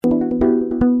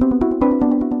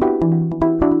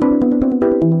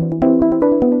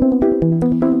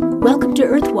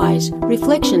Earthwise,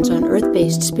 Reflections on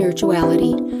Earth-Based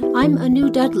Spirituality. I'm Anu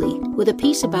Dudley with a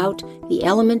piece about the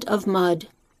element of mud.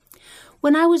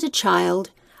 When I was a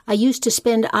child, I used to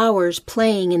spend hours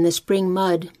playing in the spring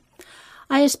mud.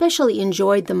 I especially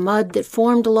enjoyed the mud that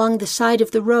formed along the side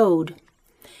of the road.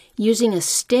 Using a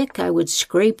stick, I would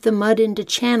scrape the mud into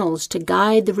channels to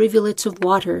guide the rivulets of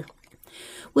water.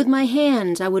 With my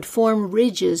hands, I would form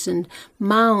ridges and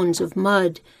mounds of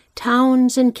mud,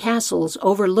 towns and castles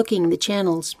overlooking the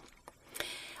channels.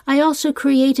 I also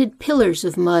created pillars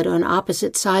of mud on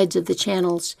opposite sides of the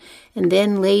channels, and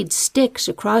then laid sticks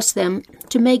across them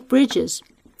to make bridges.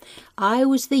 I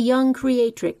was the young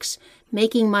creatrix,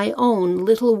 making my own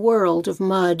little world of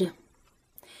mud.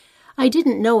 I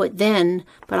didn't know it then,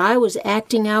 but I was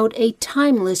acting out a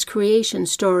timeless creation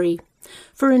story.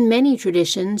 For in many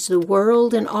traditions, the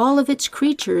world and all of its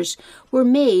creatures were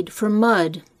made from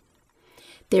mud.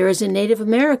 There is a Native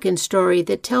American story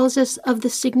that tells us of the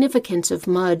significance of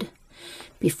mud.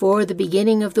 Before the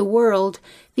beginning of the world,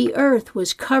 the earth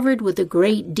was covered with a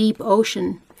great deep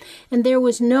ocean, and there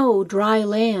was no dry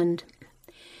land.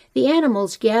 The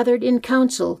animals gathered in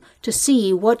council to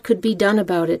see what could be done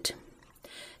about it.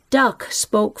 Duck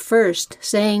spoke first,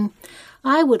 saying,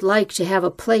 "I would like to have a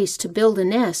place to build a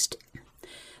nest."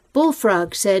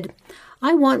 Bullfrog said,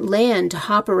 "I want land to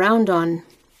hop around on."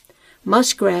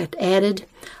 Muskrat added,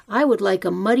 "I would like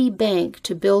a muddy bank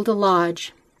to build a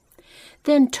lodge."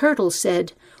 Then Turtle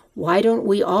said, "Why don't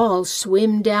we all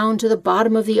swim down to the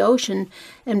bottom of the ocean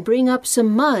and bring up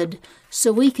some mud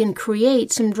so we can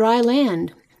create some dry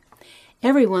land?"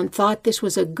 Everyone thought this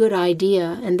was a good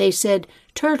idea, and they said,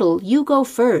 "Turtle, you go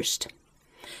first."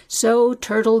 So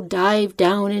Turtle dived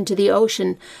down into the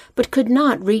ocean, but could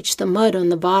not reach the mud on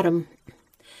the bottom.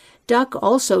 Duck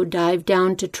also dived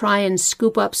down to try and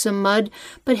scoop up some mud,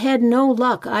 but had no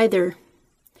luck either.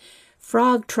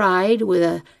 Frog tried with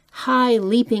a high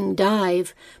leaping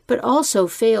dive, but also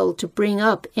failed to bring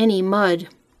up any mud.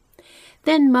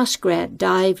 Then Muskrat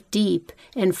dived deep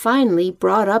and finally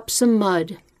brought up some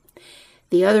mud.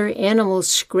 The other animals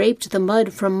scraped the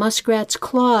mud from Muskrat's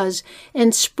claws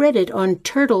and spread it on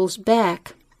Turtle's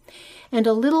back, and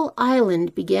a little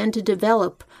island began to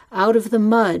develop out of the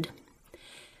mud.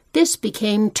 This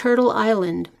became Turtle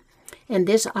Island, and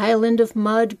this island of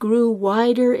mud grew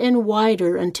wider and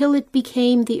wider until it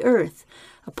became the earth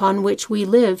upon which we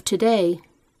live today.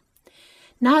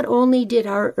 Not only did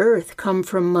our earth come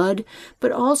from mud,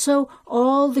 but also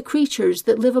all the creatures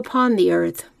that live upon the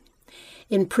earth.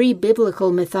 In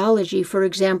pre-biblical mythology, for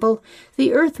example,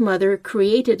 the Earth Mother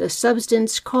created a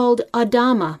substance called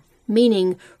Adama,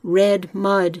 meaning red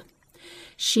mud.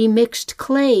 She mixed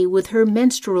clay with her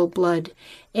menstrual blood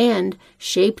and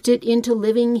shaped it into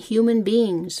living human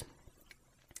beings.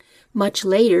 Much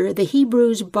later, the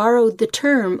Hebrews borrowed the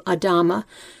term Adama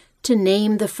to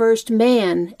name the first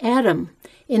man, Adam,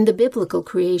 in the biblical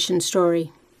creation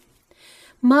story.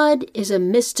 Mud is a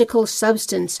mystical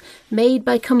substance made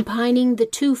by combining the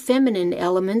two feminine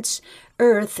elements,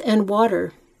 earth and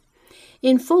water.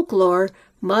 In folklore,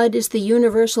 mud is the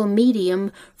universal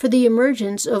medium for the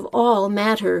emergence of all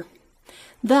matter.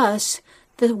 Thus,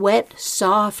 the wet,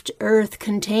 soft earth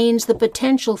contains the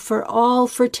potential for all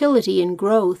fertility and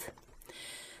growth.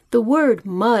 The word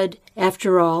mud,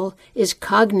 after all, is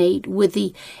cognate with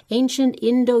the ancient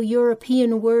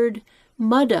Indo-European word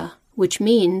mudda, which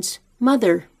means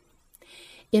mother.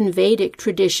 In Vedic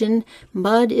tradition,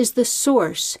 mud is the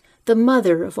source, the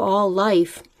mother of all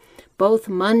life, both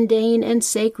mundane and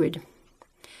sacred.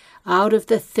 Out of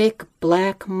the thick,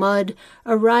 black mud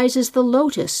arises the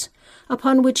lotus,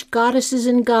 upon which goddesses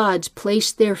and gods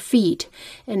placed their feet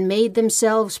and made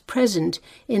themselves present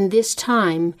in this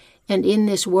time and in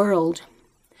this world.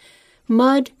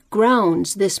 Mud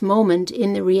grounds this moment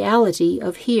in the reality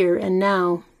of here and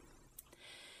now.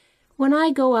 When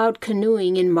I go out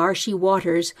canoeing in marshy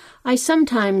waters, I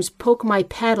sometimes poke my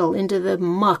paddle into the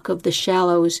muck of the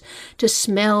shallows to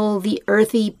smell the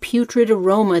earthy, putrid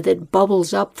aroma that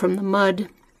bubbles up from the mud.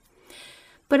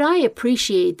 But I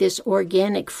appreciate this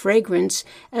organic fragrance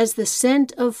as the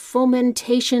scent of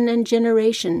fomentation and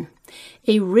generation,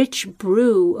 a rich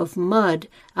brew of mud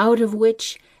out of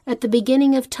which, at the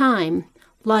beginning of time,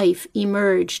 life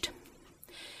emerged.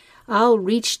 I'll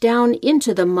reach down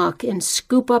into the muck and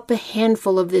scoop up a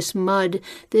handful of this mud,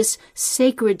 this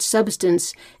sacred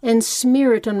substance, and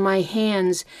smear it on my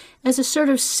hands as a sort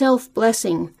of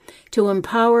self-blessing to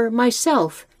empower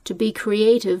myself to be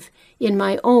creative in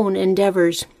my own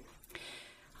endeavors.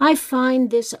 I find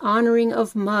this honoring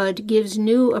of mud gives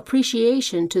new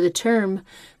appreciation to the term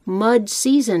mud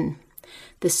season,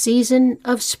 the season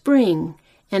of spring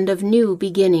and of new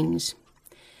beginnings.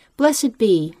 Blessed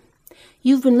be.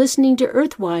 You've been listening to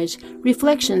Earthwise,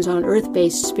 Reflections on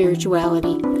Earth-Based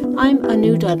Spirituality. I'm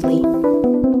Anu Dudley.